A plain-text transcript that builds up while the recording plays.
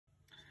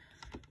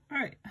All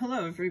right,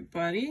 hello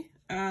everybody.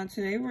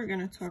 Today we're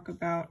going to talk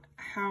about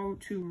how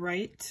to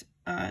write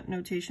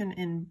notation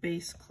in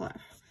bass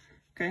clef.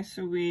 Okay,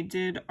 so we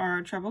did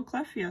our treble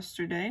clef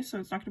yesterday, so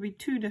it's not going to be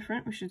too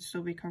different. We should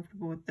still be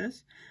comfortable with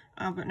this,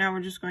 but now we're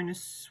just going to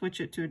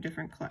switch it to a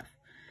different clef.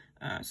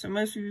 So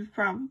most of you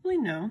probably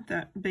know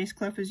that bass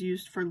clef is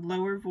used for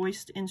lower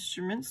voiced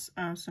instruments.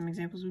 Some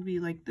examples would be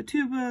like the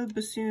tuba,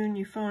 bassoon,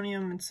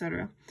 euphonium,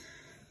 etc.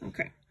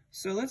 Okay,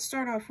 so let's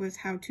start off with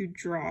how to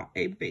draw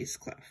a bass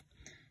clef.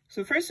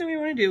 So first thing we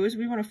want to do is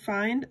we want to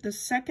find the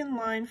second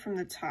line from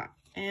the top,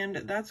 and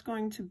that's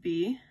going to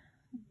be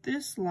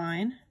this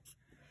line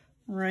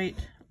right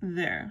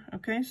there.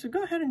 Okay, so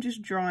go ahead and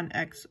just draw an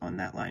X on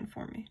that line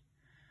for me.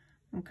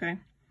 Okay,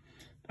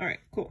 all right,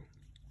 cool.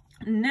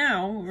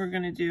 Now what we're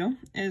going to do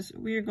is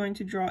we are going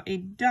to draw a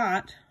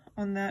dot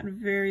on that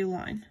very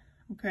line.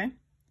 Okay,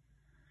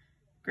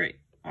 great,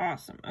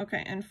 awesome.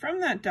 Okay, and from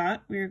that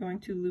dot we are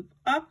going to loop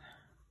up,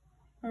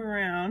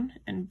 around,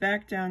 and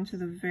back down to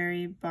the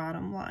very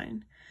bottom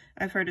line.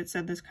 I've heard it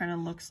said this kind of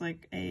looks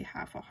like a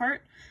half a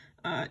heart.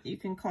 You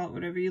can call it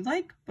whatever you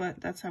like,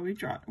 but that's how we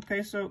draw it.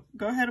 Okay, so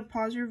go ahead and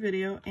pause your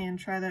video and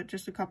try that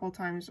just a couple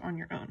times on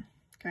your own.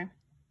 Okay.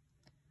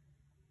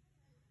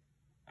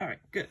 All right,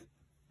 good.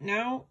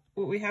 Now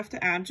what we have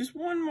to add, just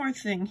one more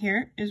thing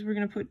here, is we're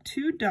going to put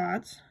two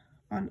dots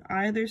on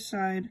either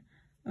side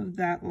of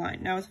that line.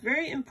 Now it's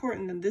very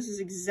important that this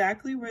is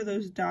exactly where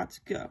those dots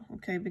go,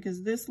 okay,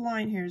 because this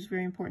line here is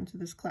very important to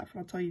this clef.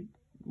 I'll tell you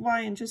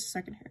why in just a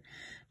second here.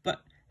 But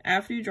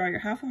after you draw your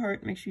half a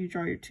heart, make sure you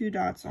draw your two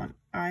dots on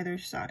either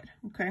side,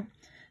 okay?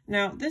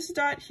 Now this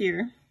dot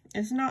here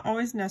is not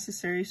always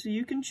necessary, so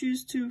you can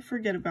choose to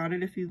forget about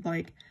it if you'd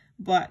like,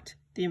 but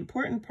the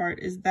important part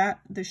is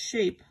that the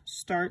shape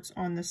starts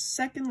on the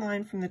second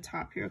line from the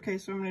top here, okay?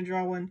 So I'm going to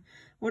draw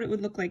what it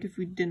would look like if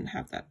we didn't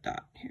have that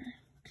dot here.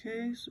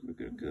 Okay, so we're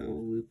going to go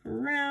loop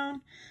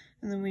around,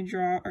 and then we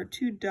draw our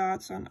two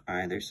dots on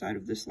either side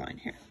of this line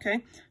here,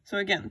 okay? So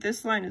again,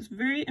 this line is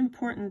very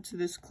important to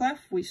this clef.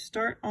 We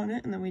start on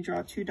it, and then we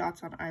draw two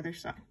dots on either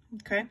side,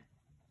 okay?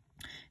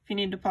 If you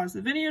need to pause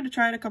the video to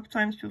try it a couple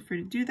times, feel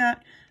free to do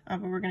that,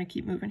 but we're going to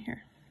keep moving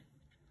here.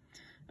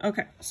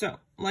 Okay, so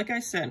like I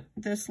said,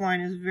 this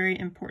line is very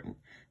important.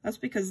 That's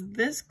because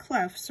this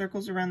clef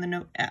circles around the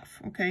note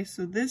F, okay?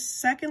 So this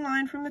second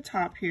line from the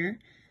top here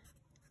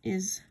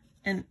is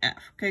an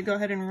F. Okay, go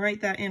ahead and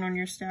write that in on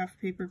your staff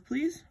paper,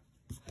 please.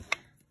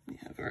 We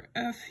have our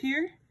F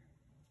here.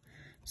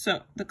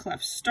 So the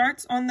clef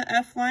starts on the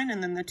F line,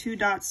 and then the two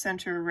dots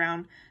center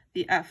around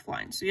the F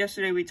line. So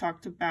yesterday we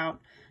talked about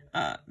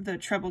the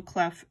treble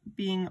clef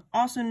being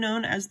also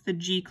known as the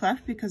G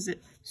clef because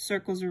it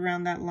circles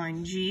around that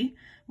line G.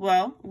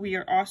 Well, we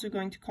are also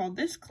going to call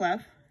this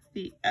clef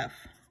the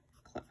F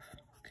clef.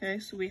 Okay,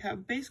 so we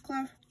have bass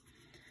clef,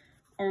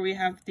 or we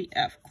have the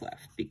F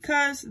clef,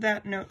 because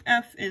that note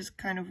F is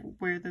kind of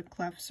where the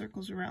clef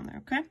circles around there,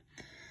 okay?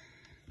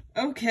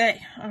 Okay,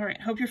 all right,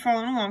 hope you're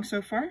following along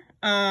so far.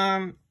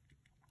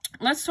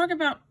 Let's talk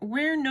about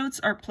where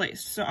notes are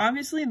placed. So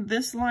obviously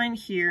this line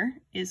here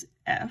is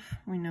F,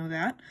 we know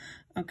that.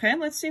 Okay,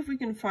 let's see if we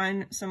can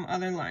find some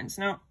other lines.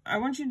 Now, I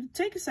want you to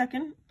take a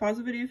second, pause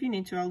the video if you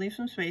need to, I'll leave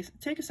some space.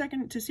 Take a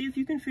second to see if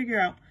you can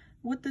figure out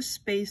what the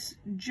space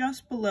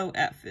just below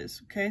F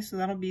is, okay? So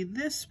that'll be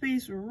this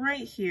space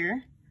right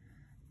here.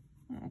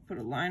 I'll put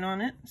a line on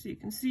it so you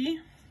can see.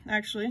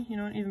 Actually, you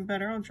know what, even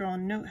better, I'll draw a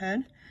note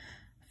head.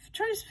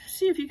 Try to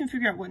see if you can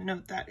figure out what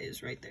note that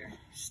is right there.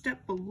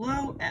 Step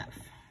below F.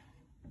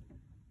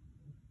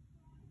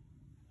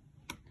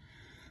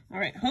 All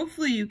right,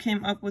 hopefully you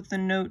came up with the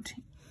note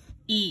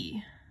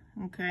E,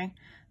 okay?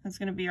 That's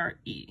gonna be our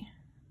E.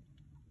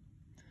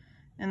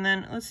 And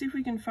then let's see if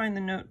we can find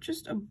the note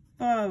just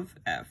above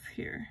F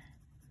here.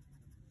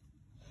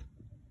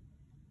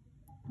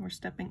 We're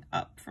stepping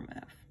up from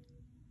F.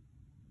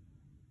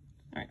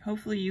 All right,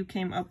 hopefully you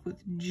came up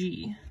with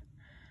G.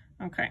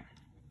 Okay,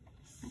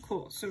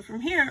 cool. So from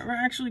here,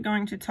 we're actually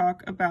going to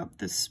talk about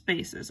the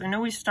spaces. I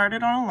know we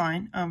started on a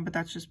line, but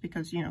that's just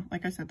because, you know,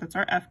 like I said, that's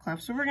our F clef.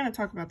 So we're going to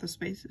talk about the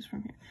spaces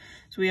from here.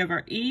 So we have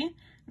our E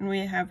and we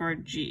have our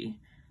G.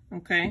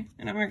 Okay,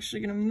 and I'm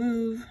actually going to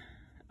move,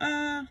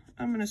 I'm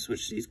going to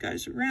switch these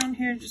guys around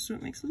here just so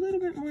it makes a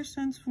little bit more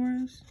sense for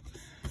us.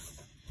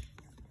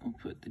 I'll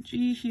put the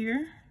G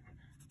here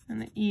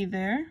and the E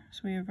there.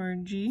 So we have our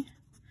G.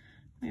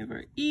 We have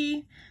our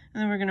E,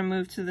 and then we're going to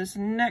move to this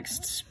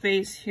next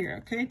space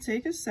here, okay?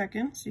 Take a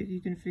second, see if you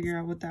can figure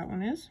out what that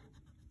one is.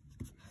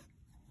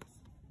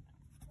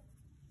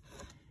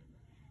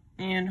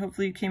 And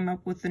hopefully you came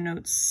up with the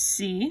note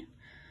C.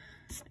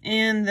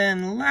 And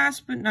then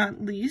last but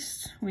not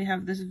least, we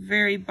have this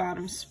very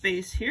bottom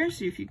space here.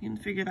 See if you can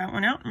figure that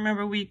one out.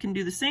 Remember, we can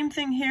do the same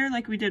thing here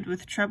like we did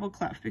with treble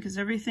clef because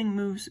everything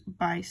moves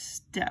by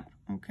step,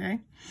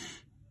 okay?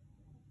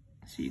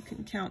 So you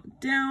can count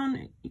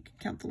down, you can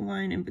count the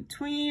line in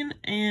between,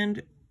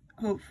 and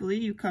hopefully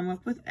you come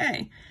up with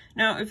A.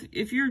 Now,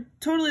 if you're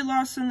totally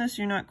lost in this,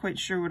 you're not quite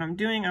sure what I'm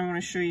doing, I want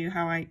to show you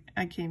how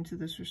I came to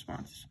this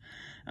response.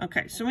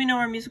 Okay, so we know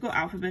our musical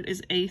alphabet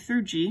is A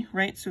through G,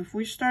 right? So if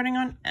we're starting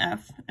on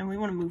F and we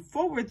want to move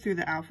forward through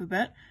the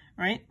alphabet,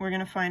 right, we're going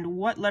to find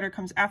what letter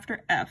comes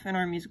after F in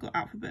our musical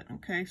alphabet,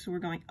 okay? So we're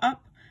going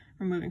up,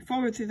 we're moving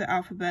forward through the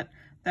alphabet.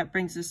 That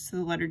brings us to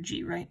the letter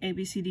G, right? A,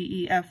 B, C, D,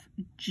 E, F,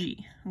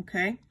 G,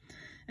 okay?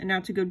 And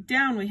now to go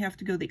down, we have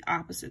to go the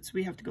opposite. So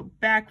we have to go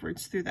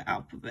backwards through the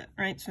alphabet,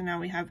 right? So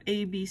now we have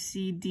A, B,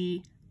 C,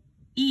 D,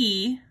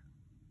 E,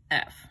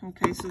 F,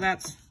 okay? So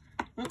that's,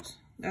 oops,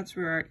 that's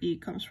where our E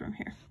comes from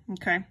here,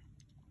 okay?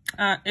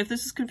 If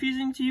this is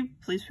confusing to you,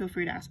 please feel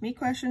free to ask me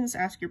questions,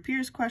 ask your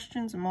peers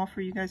questions. I'm all for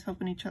you guys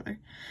helping each other.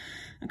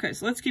 Okay,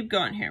 so let's keep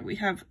going here. We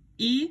have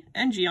E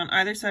and G on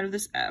either side of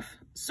this F.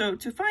 So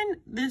to find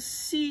this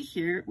C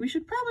here, we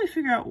should probably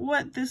figure out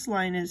what this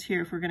line is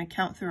here if we're going to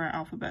count through our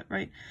alphabet,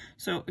 right?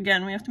 So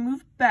again, we have to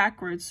move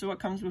backwards. So what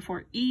comes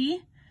before E?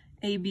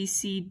 A, B,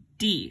 C,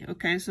 D.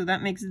 Okay, so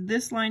that makes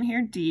this line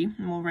here D,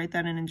 and we'll write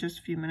that in just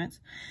a few minutes.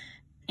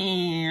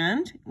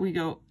 And we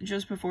go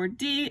just before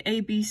D,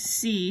 A, B,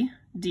 C,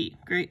 D.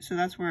 Great, so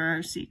that's where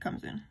our C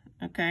comes in,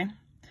 okay?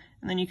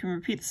 And then you can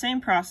repeat the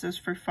same process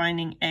for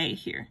finding A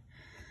here.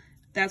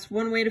 That's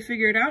one way to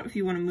figure it out if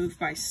you want to move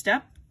by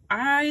step.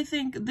 I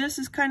think this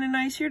is kind of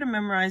nice here to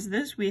memorize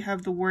this. We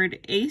have the word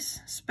ace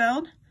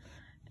spelled,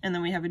 and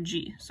then we have a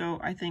G. So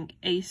I think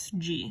ace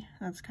G.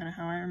 That's kind of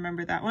how I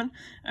remember that one.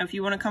 If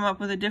you want to come up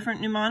with a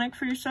different mnemonic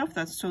for yourself,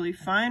 that's totally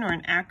fine, or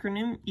an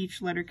acronym.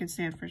 Each letter can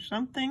stand for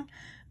something.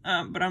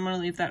 But I'm going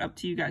to leave that up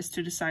to you guys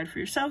to decide for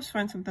yourselves.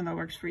 Find something that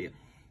works for you.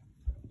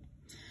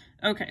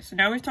 Okay, so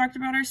now we've talked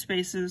about our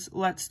spaces.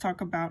 Let's talk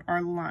about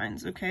our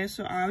lines. Okay,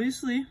 so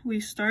obviously we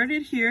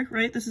started here,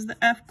 right? This is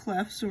the F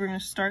clef, so we're going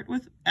to start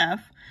with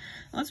F.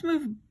 Let's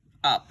move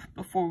up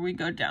before we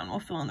go down.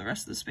 We'll fill in the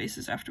rest of the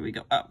spaces after we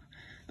go up.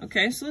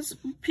 Okay, so let's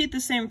repeat the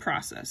same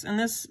process. And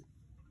this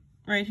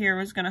right here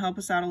is going to help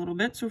us out a little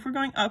bit. So if we're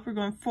going up, we're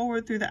going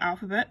forward through the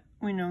alphabet.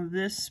 We know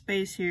this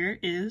space here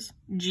is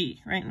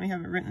G, right? And we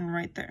have it written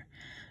right there.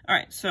 All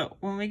right, so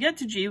when we get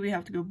to G, we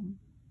have to go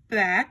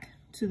back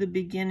to the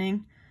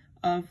beginning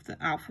of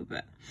the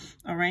alphabet.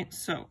 All right,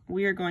 so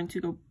we are going to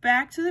go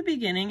back to the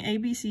beginning, A,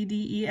 B, C,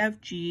 D, E,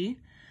 F, G.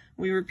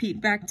 We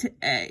repeat back to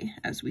A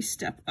as we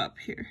step up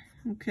here,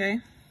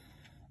 okay?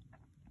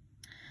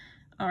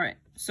 All right,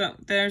 so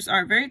there's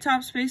our very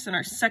top space and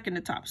our second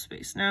to top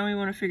space. Now we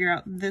want to figure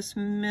out this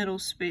middle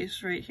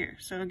space right here.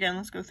 So again,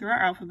 let's go through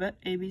our alphabet,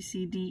 A, B,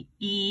 C, D,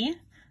 E.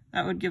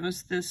 That would give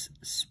us this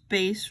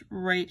space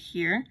right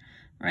here,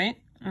 right?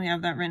 And we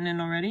have that written in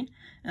already.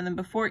 And then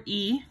before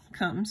E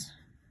comes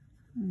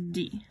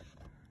D.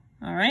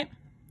 All right.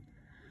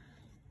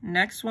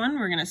 Next one,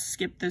 we're going to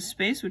skip this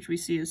space, which we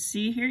see as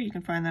C here. You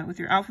can find that with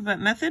your alphabet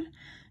method.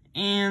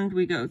 And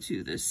we go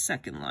to the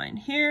second line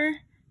here,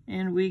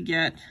 and we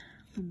get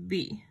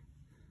B.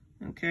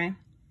 Okay.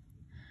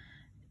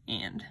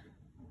 And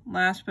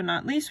last but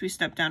not least, we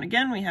step down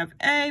again. We have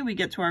A. We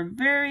get to our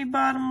very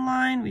bottom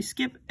line. We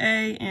skip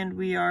A, and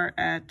we are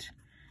at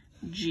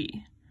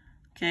G.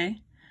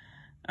 Okay.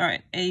 All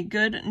right, a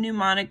good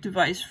mnemonic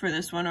device for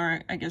this one,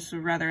 or I guess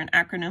rather an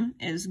acronym,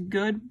 is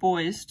good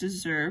boys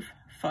deserve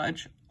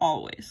fudge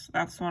always.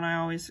 That's the one I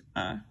always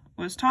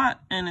was taught,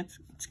 and it's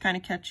kind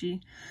of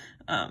catchy.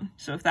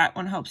 So if that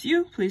one helps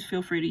you, please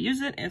feel free to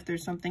use it. If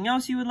there's something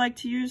else you would like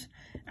to use,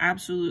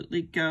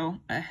 absolutely go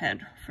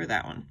ahead for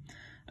that one.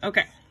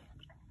 Okay,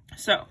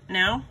 so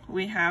now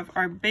we have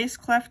our bass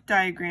clef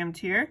diagrammed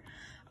here.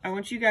 I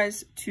want you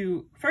guys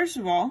to, first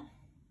of all,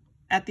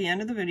 at the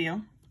end of the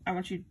video, I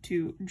want you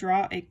to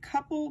draw a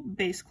couple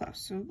bass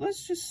clefs. So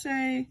let's just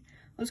say,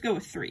 let's go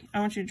with 3. I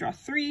want you to draw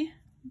 3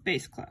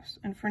 bass clefs.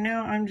 And for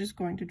now, I'm just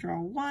going to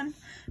draw 1,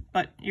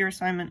 but your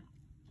assignment,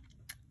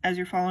 as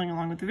you're following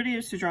along with the video,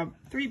 is to draw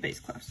 3 bass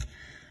clefs.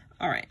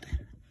 All right,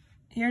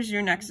 here's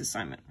your next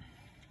assignment.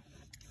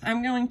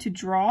 I'm going to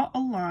draw a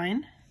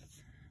line,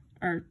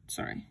 or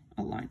sorry,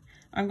 a line.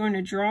 I'm going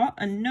to draw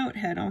a note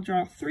head. I'll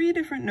draw 3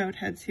 different note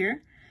heads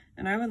here,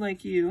 and I would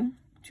like you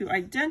to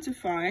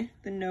identify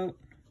the note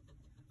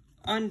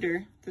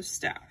under the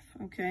staff.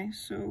 Okay,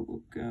 so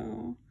we'll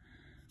go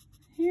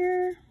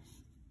here,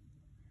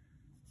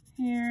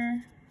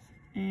 here,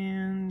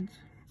 and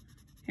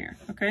here.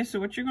 Okay, so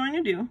what you're going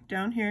to do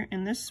down here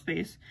in this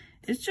space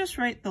is just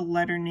write the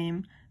letter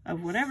name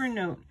of whatever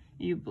note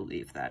you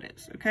believe that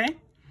is, okay?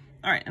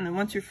 All right, and then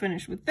once you're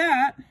finished with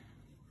that,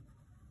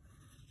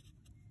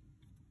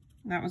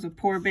 that was a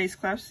poor bass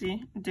clef.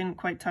 See, it didn't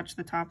quite touch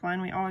the top line.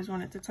 We always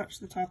want it to touch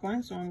the top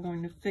line, so I'm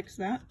going to fix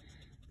that.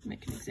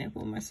 Make an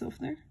example of myself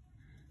there.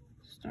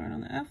 Start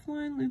on the F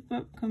line, loop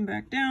up, come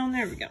back down.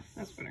 There we go.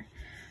 That's better.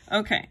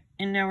 Okay,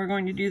 and now we're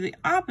going to do the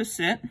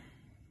opposite.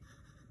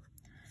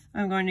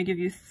 I'm going to give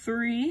you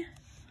 3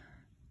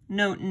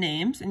 note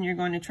names, and you're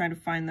going to try to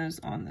find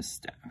those on the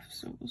staff.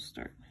 So we'll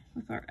start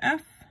with our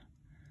F.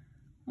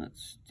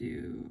 Let's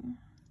do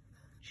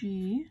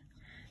G.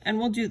 And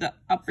we'll do the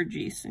upper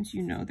G since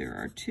you know there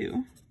are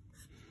 2.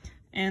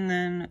 And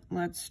then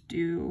let's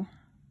do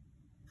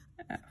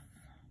F.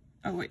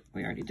 Oh wait,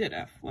 we already did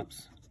F.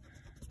 Whoops.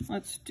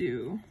 Let's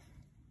do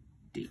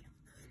D.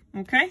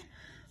 Okay?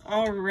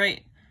 All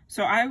right,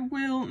 so I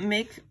will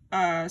make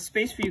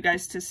space for you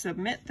guys to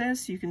submit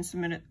this. You can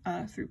submit it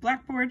through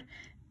Blackboard,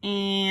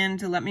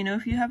 and let me know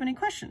if you have any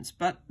questions.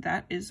 But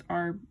that is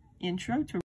our intro to